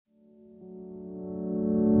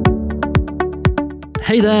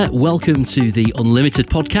Hey there, welcome to the Unlimited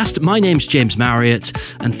podcast. My name's James Marriott,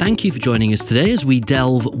 and thank you for joining us today as we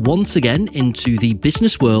delve once again into the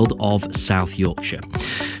business world of South Yorkshire.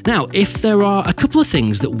 Now, if there are a couple of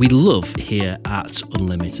things that we love here at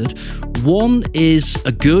Unlimited, one is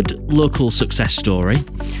a good local success story,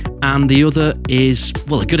 and the other is,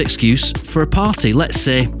 well, a good excuse for a party. Let's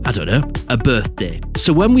say, I don't know, a birthday.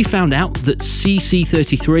 So when we found out that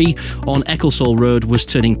CC33 on Ecclesall Road was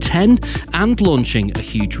turning 10 and launching a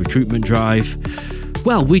huge recruitment drive,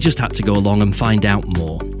 well, we just had to go along and find out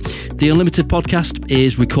more. The Unlimited podcast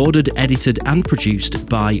is recorded, edited and produced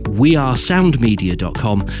by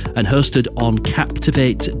wearesoundmedia.com and hosted on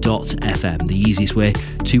captivate.fm, the easiest way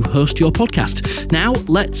to host your podcast. Now,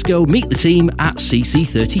 let's go meet the team at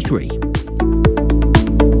CC33.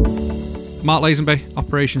 Mark Lazenby,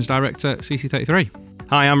 Operations Director at CC33.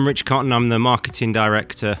 Hi, I'm Rich Cotton. I'm the Marketing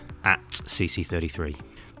Director at CC33.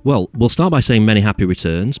 Well, we'll start by saying many happy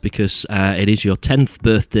returns because it is your 10th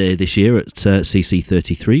birthday this year at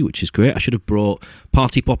CC33, which is great. I should have brought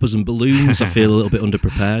party poppers and balloons. I feel a little bit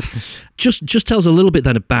underprepared. Just tell us a little bit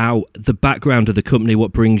then about the background of the company,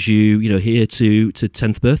 what brings you here to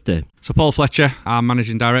 10th birthday. So Paul Fletcher, our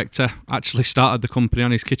Managing Director, actually started the company on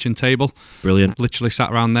his kitchen table. Brilliant. Literally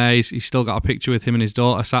sat around there. He's still got a picture with him and his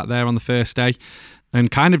daughter sat there on the first day. And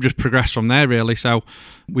kind of just progressed from there, really. So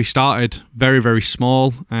we started very, very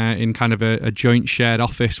small in kind of a joint shared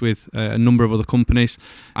office with a number of other companies.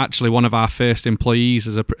 Actually, one of our first employees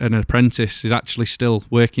as an apprentice is actually still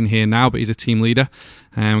working here now, but he's a team leader,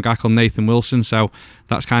 a guy called Nathan Wilson. So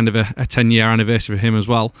that's kind of a 10-year anniversary for him as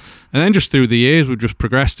well. And then just through the years, we've just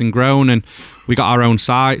progressed and grown, and we got our own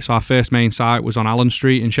site. So our first main site was on Allen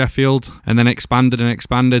Street in Sheffield, and then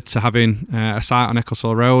expanded to having a site on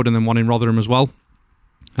Ecclesall Road and then one in Rotherham as well.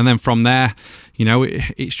 And then from there,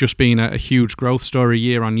 it's just been a huge growth story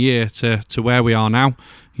year on year to where we are now.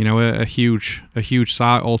 A huge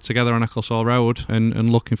site altogether on Ecclesall Road, and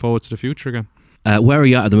looking forward to the future again. Where are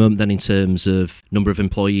you at the moment then in terms of number of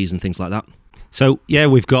employees and things like that? So, yeah,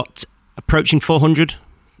 we've got approaching 400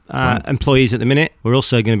 employees at the minute. We're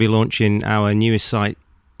also going to be launching our newest site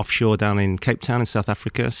offshore down in Cape Town in South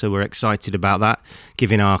Africa, so we're excited about that,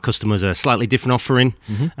 giving our customers a slightly different offering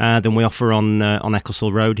than we offer on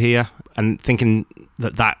Ecclesall Road here, and thinking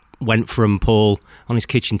that went from Paul on his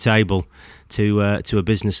kitchen table to a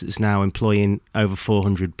business that's now employing over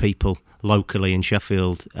 400 people locally in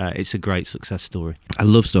Sheffield. It's a great success story. I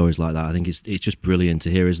love stories like that. I think it's just brilliant to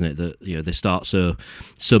hear, isn't it? That they start so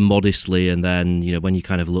modestly, and then when you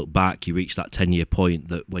kind of look back, you reach that 10-year point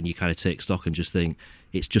that when you kind of take stock and just think,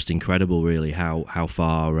 it's just incredible, really, how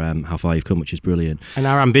far you've come, which is brilliant. And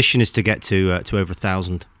our ambition is to get to over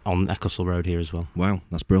 1,000 on Ecclesall Road here as well. Wow,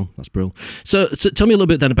 that's brilliant. So tell me a little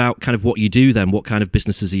bit then about kind of what you do then. What kind of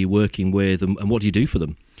businesses are you working with, and what do you do for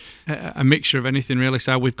them? A mixture of anything, really.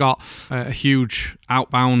 So we've got a huge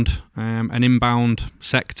outbound and inbound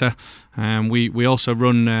sector. We also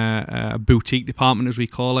run a boutique department, as we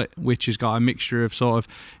call it, which has got a mixture of sort of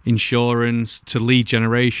insurance to lead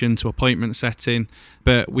generation to appointment setting.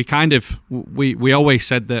 But we always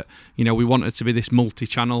said that we wanted to be this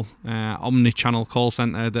multi-channel, omni-channel call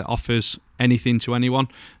centre that offers anything to anyone,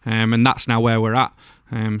 and that's now where we're at.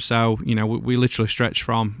 So we literally stretch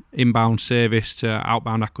from inbound service to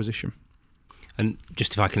outbound acquisition. And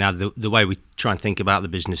just if I can add, the way we try and think about the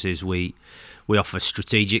business is we offer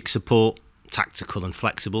strategic support, tactical and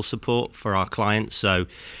flexible support for our clients. So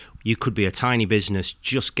you could be a tiny business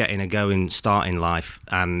just getting a going start in life,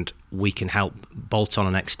 and we can help bolt on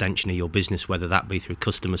an extension of your business, whether that be through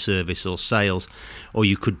customer service or sales, or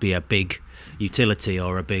you could be a big utility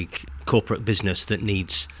or a big corporate business that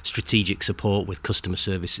needs strategic support with customer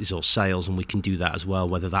services or sales, and we can do that as well,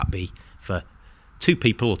 whether that be for 2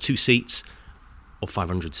 people or 2 seats or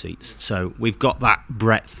 500 seats. So we've got that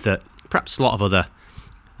breadth that perhaps a lot of other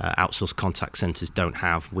outsourced contact centres don't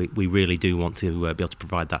have. We really do want to be able to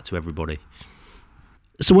provide that to everybody.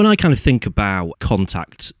 So when I kind of think about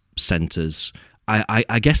contact centres,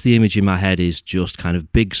 I guess the image in my head is just kind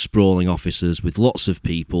of big sprawling offices with lots of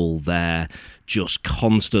people there just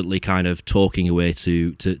constantly kind of talking away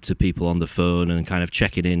to people on the phone and kind of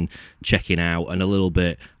checking in, checking out, and a little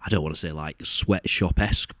bit, I don't want to say like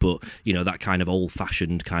sweatshop-esque, but that kind of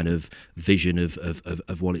old-fashioned kind of vision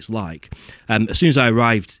of what it's like. As soon as I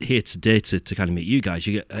arrived here today to kind of meet you guys,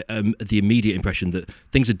 you get the immediate impression that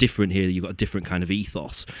things are different here. You've got a different kind of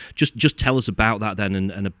ethos. Just tell us about that then,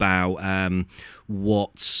 and about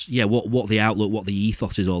what the outlook, what the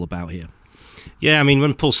ethos is all about here. Yeah, I mean,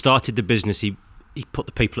 when Paul started the business, he you put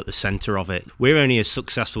the people at the centre of it. We're only as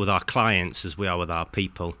successful with our clients as we are with our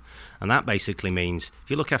people. And that basically means if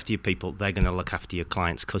you look after your people, they're going to look after your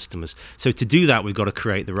clients' customers. So to do that, we've got to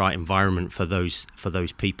create the right environment for those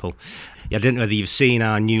people. I don't know whether you've seen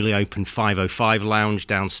our newly opened 505 lounge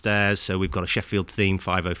downstairs. So we've got a Sheffield theme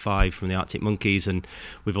 505 from the Arctic Monkeys, and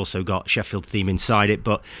we've also got Sheffield theme inside it.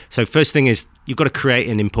 But so first thing is you've got to create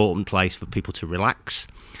an important place for people to relax.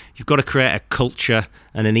 You've got to create a culture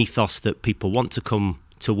and an ethos that people want to come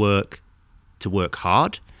to work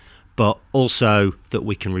hard, but also that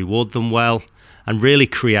we can reward them well and really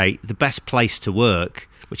create the best place to work,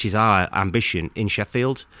 which is our ambition in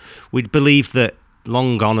Sheffield. We believe that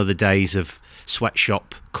long gone are the days of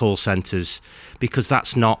sweatshop call centres, because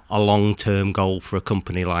that's not a long-term goal for a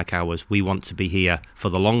company like ours. We want to be here for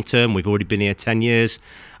the long term. We've already been here 10 years.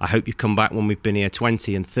 I hope you come back when we've been here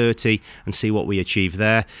 20 and 30 and see what we achieve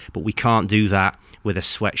there. But we can't do that with a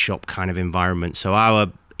sweatshop kind of environment. So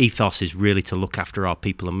our ethos is really to look after our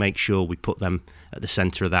people and make sure we put them at the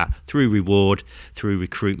centre of that through reward, through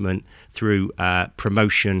recruitment, through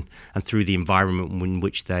promotion, and through the environment in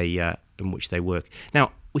which they work.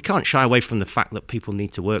 Now, we can't shy away from the fact that people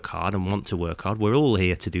need to work hard and want to work hard. We're all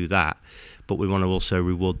here to do that, but we want to also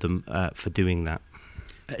reward them for doing that.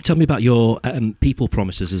 Tell me about your people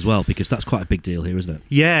promises as well, because that's quite a big deal here, isn't it?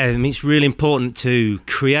 Yeah, I mean, it's really important to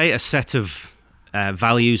create a set of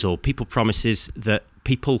values or people promises that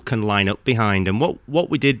people can line up behind. And what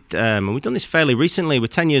we did, and we've done this fairly recently, we're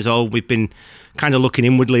 10 years old, we've been kind of looking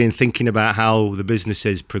inwardly and thinking about how the business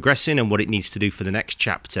is progressing and what it needs to do for the next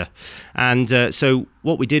chapter. And so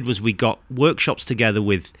what we did was we got workshops together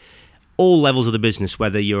with all levels of the business,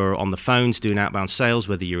 whether you're on the phones doing outbound sales,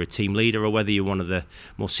 whether you're a team leader, or whether you're one of the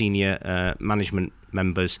more senior management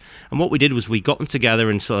members. And what we did was we got them together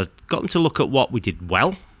and sort of got them to look at what we did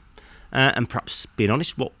well, and perhaps, being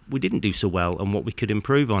honest, what we didn't do so well and what we could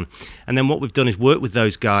improve on. And then what we've done is work with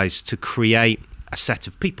those guys to create a set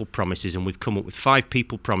of people promises, and we've come up with 5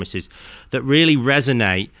 people promises that really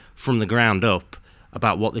resonate from the ground up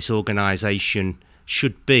about what this organisation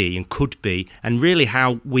should be and could be, and really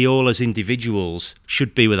how we all as individuals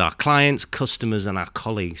should be with our clients, customers and our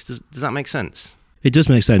colleagues. Does that make sense? It does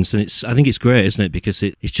make sense, and I think it's great, isn't it? Because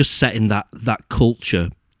it's just setting that culture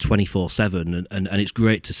 24/7, and it's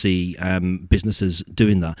great to see businesses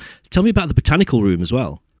doing that. Tell me about the botanical room as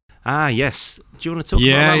well. Ah, yes. Do you want to talk about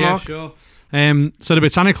that, Mark? Yeah, sure. So the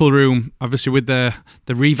botanical room, obviously with the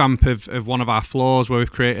revamp of one of our floors, where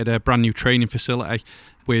we've created a brand new training facility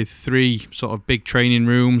with 3 sort of big training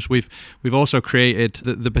rooms. We've also created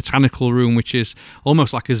the botanical room, which is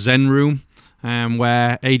almost like a Zen room,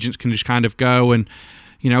 where agents can just kind of go and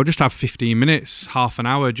just have 15 minutes, half an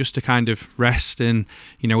hour, just to kind of rest. And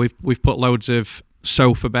we've put loads of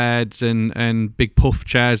sofa beds and big puff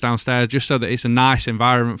chairs downstairs, just so that it's a nice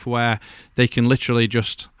environment for where they can literally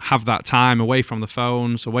just have that time away from the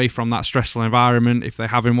phones, away from that stressful environment. If they're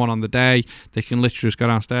having one on the day, they can literally just go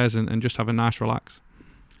downstairs and just have a nice relax.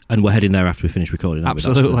 And we're heading there after we finish recording.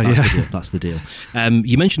 Absolutely, that's the deal.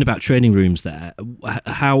 You mentioned about training rooms there.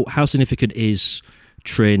 How significant is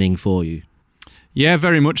training for you? Yeah,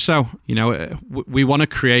 very much so. We want to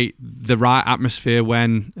create the right atmosphere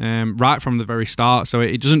when right from the very start. So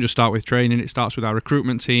it doesn't just start with training. It starts with our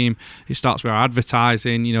recruitment team. It starts with our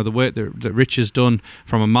advertising. The work that Rich has done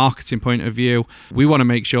from a marketing point of view. We want to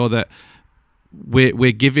make sure that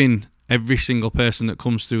we're giving every single person that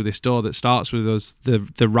comes through this door that starts with us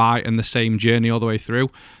the right and the same journey all the way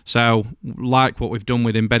through. So like what we've done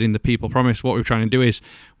with embedding the people promise, what we're trying to do is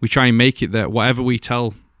we try and make it that whatever we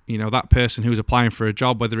tell that person who's applying for a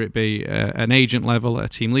job, whether it be an agent level, a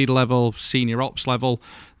team leader level, senior ops level,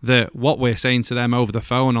 that what we're saying to them over the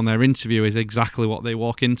phone on their interview is exactly what they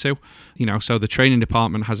walk into. So the training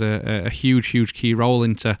department has a huge key role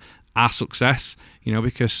into our success,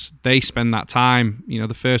 because they spend that time,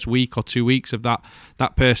 the first week or 2 weeks of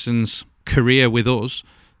that person's career with us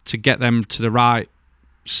to get them to the right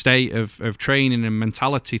state of training and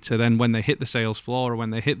mentality to then when they hit the sales floor or when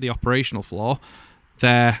they hit the operational floor,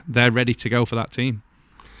 they're ready to go for that team.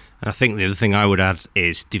 And I think the other thing I would add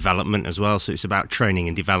is development as well. So it's about training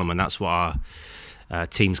and development. That's what our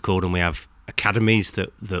team's called, and we have academies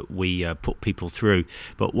that we put people through.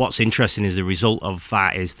 But what's interesting is the result of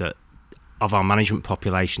that is that of our management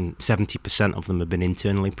population, 70% of them have been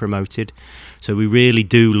internally promoted. So we really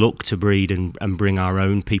do look to breed and bring our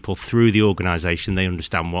own people through the organisation. They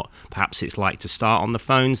understand what perhaps it's like to start on the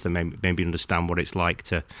phones. They maybe understand what it's like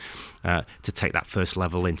to take that first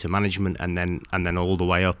level into management and then all the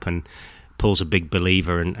way up. And Paul's a big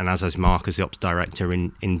believer, and as is Mark as the ops director,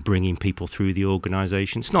 in bringing people through the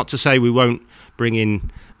organisation. It's not to say we won't bring in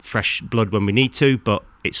fresh blood when we need to, but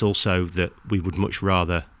it's also that we would much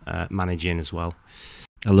rather manage in as well.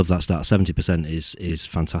 I love that stat. 70% is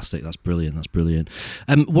fantastic. That's brilliant.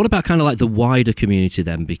 What about kind of like the wider community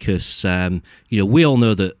then? Because we all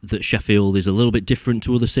know that Sheffield is a little bit different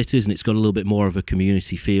to other cities, and it's got a little bit more of a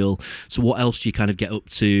community feel. So what else do you kind of get up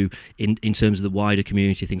to in terms of the wider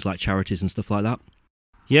community, things like charities and stuff like that?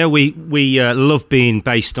 Yeah, we love being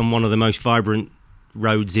based on one of the most vibrant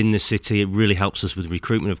roads in the city. It really helps us with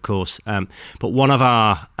recruitment, of course. But one of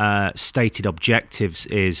our stated objectives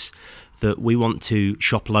is that we want to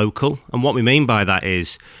shop local. And what we mean by that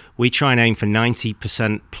is we try and aim for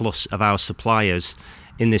 90% plus of our suppliers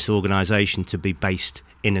in this organisation to be based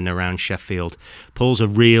in and around Sheffield. Paul's a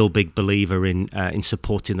real big believer in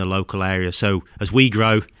supporting the local area. So as we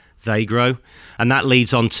grow, they grow. And that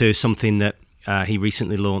leads on to something that he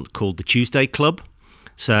recently launched called the Tuesday Club.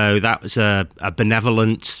 So that was a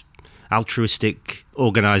benevolent, altruistic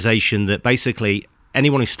organisation that basically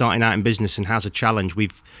anyone who's starting out in business and has a challenge,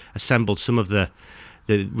 we've assembled some of the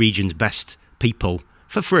region's best people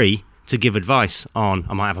for free to give advice on,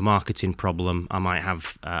 I might have a marketing problem, I might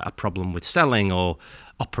have a problem with selling or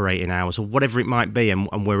operating hours or whatever it might be,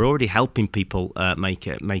 and we're already helping people make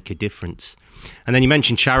a difference. And then you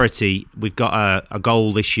mentioned charity. We've got a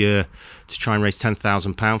goal this year to try and raise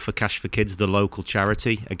 £10,000 for Cash for Kids, the local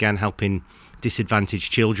charity, again helping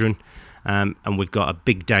disadvantaged children. And we've got a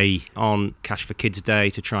big day on Cash for Kids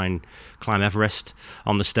Day to try and climb Everest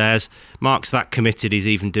on the stairs. Mark's that committed, he's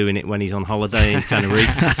even doing it when he's on holiday in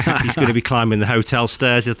Tenerife. He's going to be climbing the hotel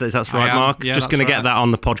stairs, if that's right, Mark? Yeah, just going to get that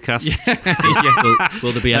on the podcast.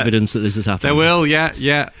 Will there be evidence that this has happened? There will, yeah,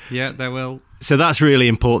 there will. So that's really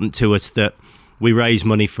important to us, that we raise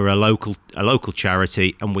money for a local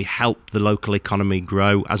charity and we help the local economy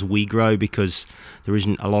grow as we grow, because there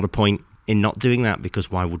isn't a lot of point in not doing that,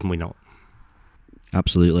 because why wouldn't we not?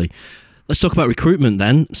 Absolutely. Let's talk about recruitment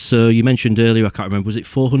then. So you mentioned earlier, I can't remember, was it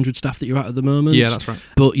 400 staff that you're at the moment? Yeah, that's right.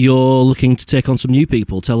 But you're looking to take on some new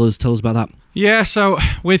people. Tell us about that. Yeah, so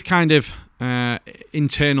with kind of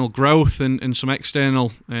internal growth and some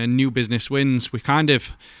external new business wins,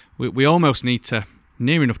 we almost need to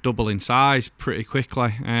near enough double in size pretty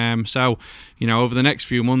quickly. So, over the next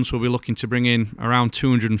few months, we'll be looking to bring in around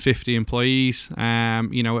 250 employees,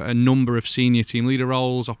 a number of senior team leader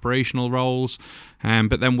roles, operational roles.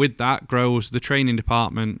 But then with that grows the training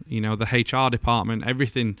department, the HR department,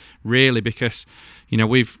 everything really, because,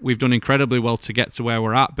 we've done incredibly well to get to where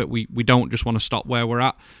we're at, but we don't just want to stop where we're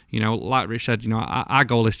at. Like Rich said, our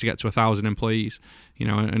goal is to get to 1,000 employees,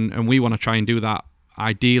 and we want to try and do that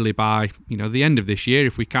ideally by the end of this year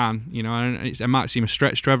if we can, and it might seem a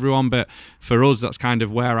stretch to everyone, but for us that's kind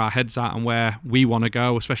of where our head's at and where we want to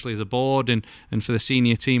go, especially as a board, and for the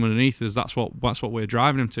senior team underneath us, that's what we're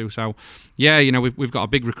driving them to. So we've got a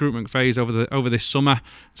big recruitment phase over this summer,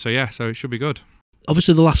 so it should be good.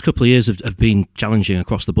 Obviously, the last couple of years have been challenging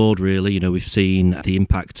across the board, really. We've seen the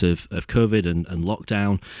impact of COVID and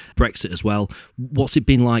lockdown, Brexit as well. What's it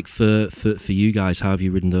been like for you guys? How have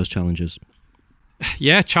you ridden those challenges?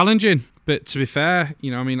 Yeah, challenging. But to be fair,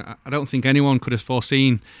 I don't think anyone could have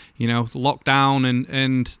foreseen, lockdown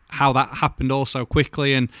and how that happened all so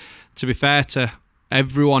quickly. And to be fair to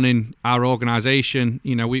everyone in our organisation,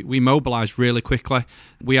 we mobilised really quickly.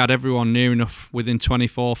 We had everyone near enough within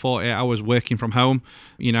 24, 48 hours working from home,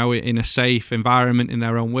 in a safe environment in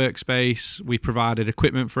their own workspace. We provided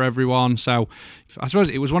equipment for everyone. So I suppose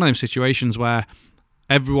it was one of those situations where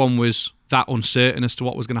everyone was that uncertain as to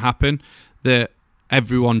what was going to happen that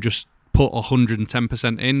everyone just put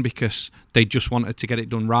 110% in because they just wanted to get it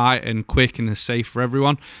done right and quick and as safe for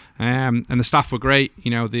everyone. And the staff were great,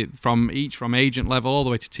 from agent level all the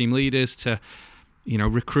way to team leaders to,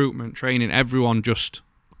 recruitment, training. Everyone just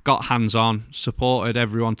got hands-on, supported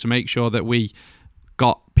everyone to make sure that we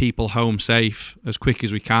got people home safe as quick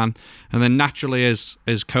as we can. And then naturally as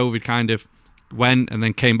COVID kind of went and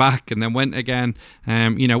then came back and then went again,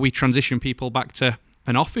 we transitioned people back to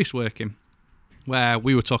an office working, where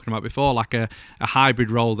we were talking about before, like a hybrid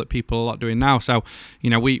role that people are not doing now. So,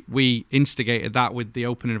 we instigated that with the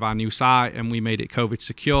opening of our new site and we made it COVID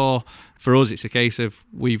secure. For us, it's a case of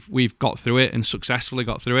we've got through it and successfully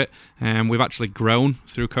got through it. And we've actually grown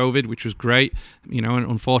through COVID, which was great. And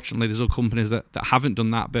unfortunately, there's other companies that haven't done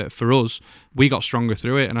that. But for us, we got stronger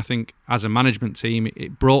through it. And I think as a management team,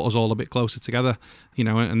 it brought us all a bit closer together,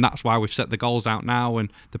 and that's why we've set the goals out now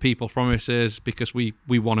and the people promises, because we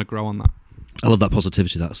want to grow on that. I love that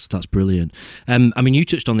positivity. That's brilliant. You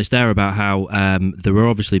touched on this there about how there are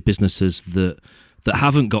obviously businesses that that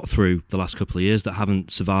haven't got through the last couple of years, that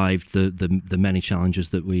haven't survived the many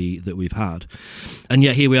challenges that we've had, and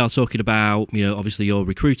yet here we are talking about, obviously you're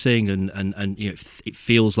recruiting and it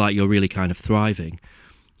feels like you're really kind of thriving.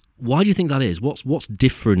 Why do you think that is? What's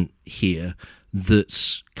different here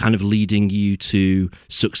that's kind of leading you to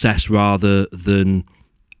success rather than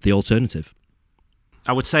the alternative?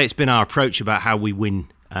 I would say it's been our approach about how we win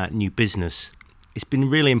new business. It's been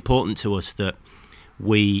really important to us that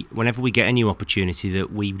whenever we get a new opportunity,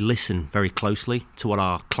 that we listen very closely to what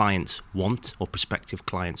our clients want or prospective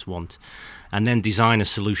clients want, and then design a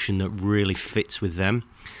solution that really fits with them.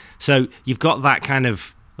 So you've got that kind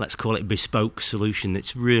of, let's call it, bespoke solution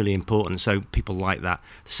that's really important. So people like that.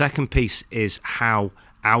 The second piece is how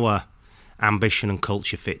our ambition and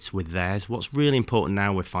culture fits with theirs. What's really important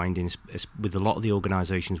now, we're finding, is with a lot of the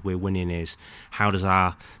organisations we're winning, is how does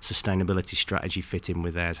our sustainability strategy fit in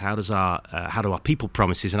with theirs? How do our people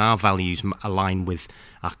promises and our values align with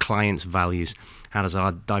our clients' values? How does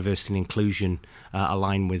our diversity and inclusion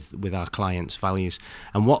align with our clients' values?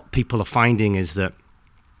 And what people are finding is that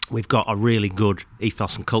we've got a really good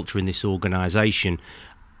ethos and culture in this organisation,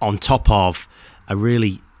 on top of a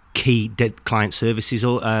really key client services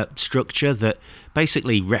structure that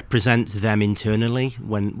basically represents them internally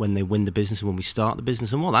when they win the business and when we start the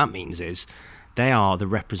business. And what that means is they are the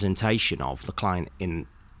representation of the client in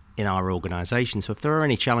our organisation. So if there are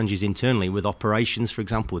any challenges internally with operations, for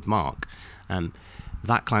example, with Mark,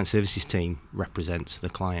 that client services team represents the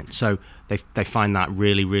client. So they find that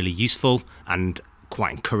really, really useful and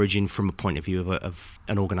quite encouraging from a point of view of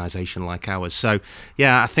an organisation like ours. So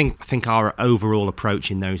yeah, I think our overall approach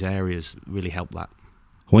in those areas really helped that.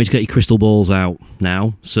 I want you to get your crystal balls out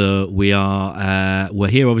now. So we're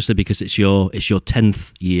here obviously because it's your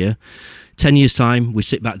 10th year. 10 years time, we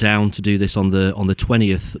sit back down to do this on the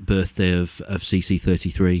 20th birthday of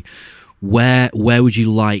CC33. Where would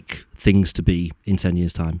you like things to be in 10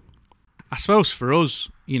 years time? I suppose for us,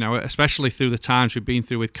 especially through the times we've been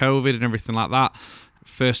through with COVID and everything like that,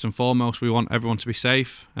 first and foremost, we want everyone to be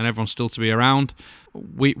safe and everyone still to be around.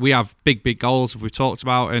 We have big goals we've talked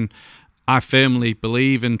about, and I firmly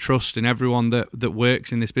believe and trust in everyone that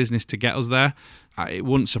works in this business to get us there. It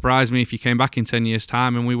wouldn't surprise me if you came back in 10 years'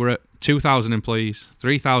 time and we were at 2,000 employees,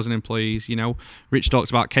 3,000 employees. Rich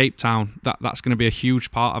talked about Cape Town. That's going to be a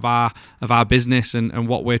huge part of our business and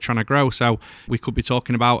what we're trying to grow. So we could be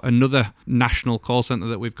talking about another national call centre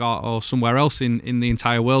that we've got, or somewhere else in the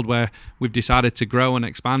entire world where we've decided to grow and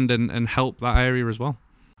expand and help that area as well.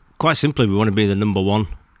 Quite simply, we want to be the number one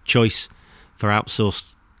choice for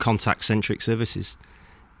outsourced contact-centric services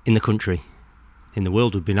in the country. In the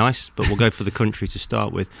world would be nice, but we'll go for the country to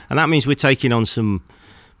start with. And that means we're taking on some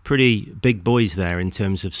pretty big boys there in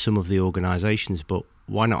terms of some of the organisations, but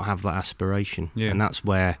why not have that aspiration? Yeah. And that's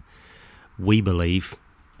where we believe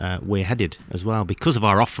we're headed as well. Because of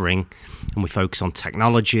our offering, and we focus on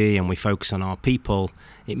technology and we focus on our people,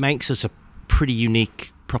 it makes us a pretty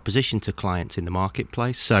unique proposition to clients in the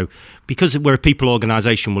marketplace. So because we're a people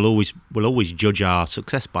organisation, we'll always judge our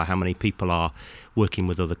success by how many people are working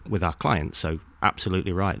with our clients. So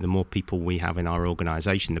absolutely right, the more people we have in our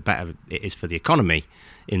organisation, the better it is for the economy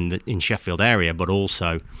in Sheffield area, but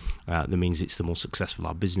also that means it's the more successful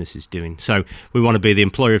our business is doing. So we want to be the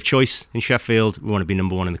employer of choice in Sheffield. We want to be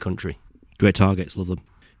number one in the country. Great targets, love them.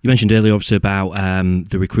 You mentioned earlier, obviously, about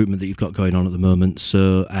the recruitment that you've got going on at the moment.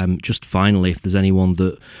 So just finally, if there's anyone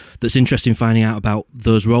that's interested in finding out about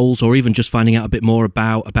those roles, or even just finding out a bit more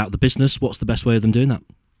about the business, what's the best way of them doing that?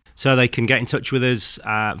 So they can get in touch with us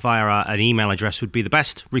via an email address would be the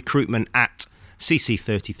best,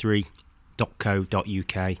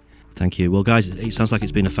 recruitment@cc33.co.uk. Thank you. Well, guys, it sounds like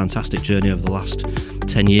it's been a fantastic journey over the last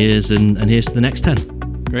 10 years, and here's to the next 10.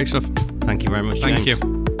 Great stuff. Thank you very much, James. Thank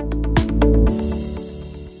you.